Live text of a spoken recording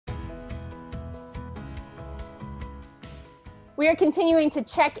We are continuing to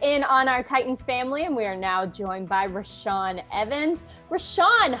check in on our Titans family, and we are now joined by Rashaan Evans.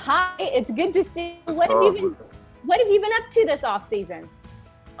 Rashaan, hi, it's good to see you. What have you been up to this offseason?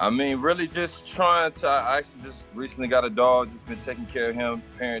 I mean, really just trying to, I actually just recently got a dog, just been taking care of him,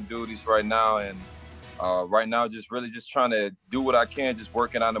 parent duties right now. And right now, just really just trying to do what I can, just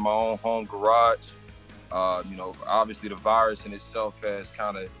working out in my own home garage. Obviously the virus in itself has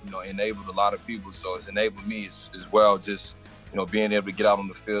kind of, enabled a lot of people. So it's enabled me as well, just, being able to get out on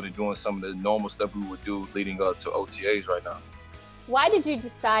the field and doing some of the normal stuff we would do leading up to OTAs right now. Why did you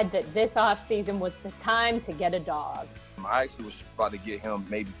decide that this offseason was the time to get a dog? I actually was about to get him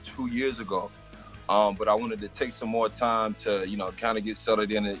maybe 2 years ago, but I wanted to take some more time to, kind of get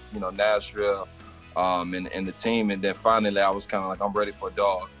settled in, Nashville and the team. And then finally, I was kind of like, I'm ready for a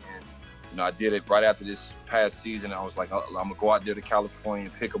dog. And, I did it right after this past season. I was like, I'm going to go out there to California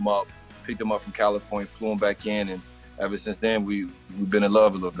and picked him up from California, flew him back in. And ever since then, we've been in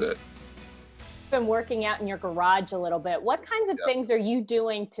love a little bit. Been working out in your garage a little bit. What kinds of things are you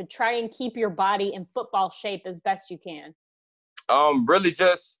doing to try and keep your body in football shape as best you can? Really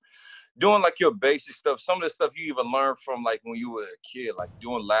just doing like your basic stuff. Some of the stuff you even learn from like when you were a kid, like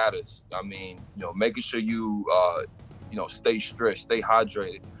doing ladders. I mean, making sure you, stay stretched, stay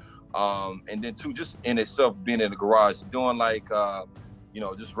hydrated. And then too, just in itself, being in the garage, doing like,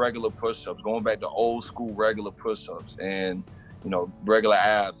 just regular push-ups, going back to old school regular push-ups and, regular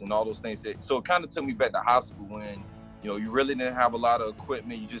abs and all those things. So it kind of took me back to high school when, you really didn't have a lot of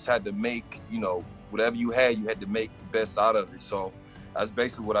equipment. You just had to make, whatever you had to make the best out of it. So that's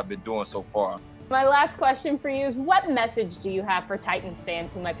basically what I've been doing so far. My last question for you is, what message do you have for Titans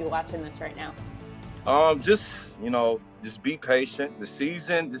fans who might be watching this right now? Just be patient. The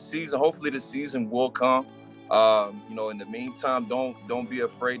season, hopefully the season will come. In the meantime, don't be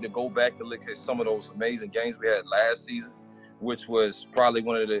afraid to go back and look at some of those amazing games we had last season, which was probably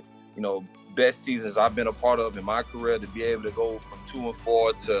one of the, best seasons I've been a part of in my career, to be able to go from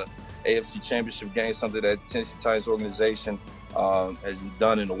 2-4 to AFC Championship games, something that Tennessee Titans organization has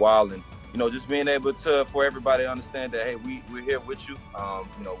done in a while. And, just being able to, for everybody to understand that, hey, we're here with you.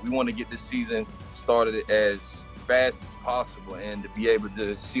 We want to get this season started as fast as possible and to be able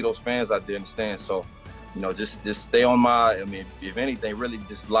to see those fans out there in the stands. So, just stay on if anything, really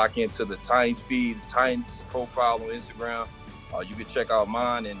just lock into the Titans feed, the Titans profile on Instagram. You can check out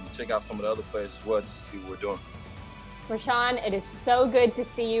mine and check out some of the other players as well to see what we're doing. Rashaan, it is so good to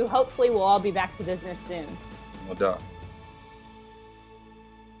see you. Hopefully we'll all be back to business soon. No doubt.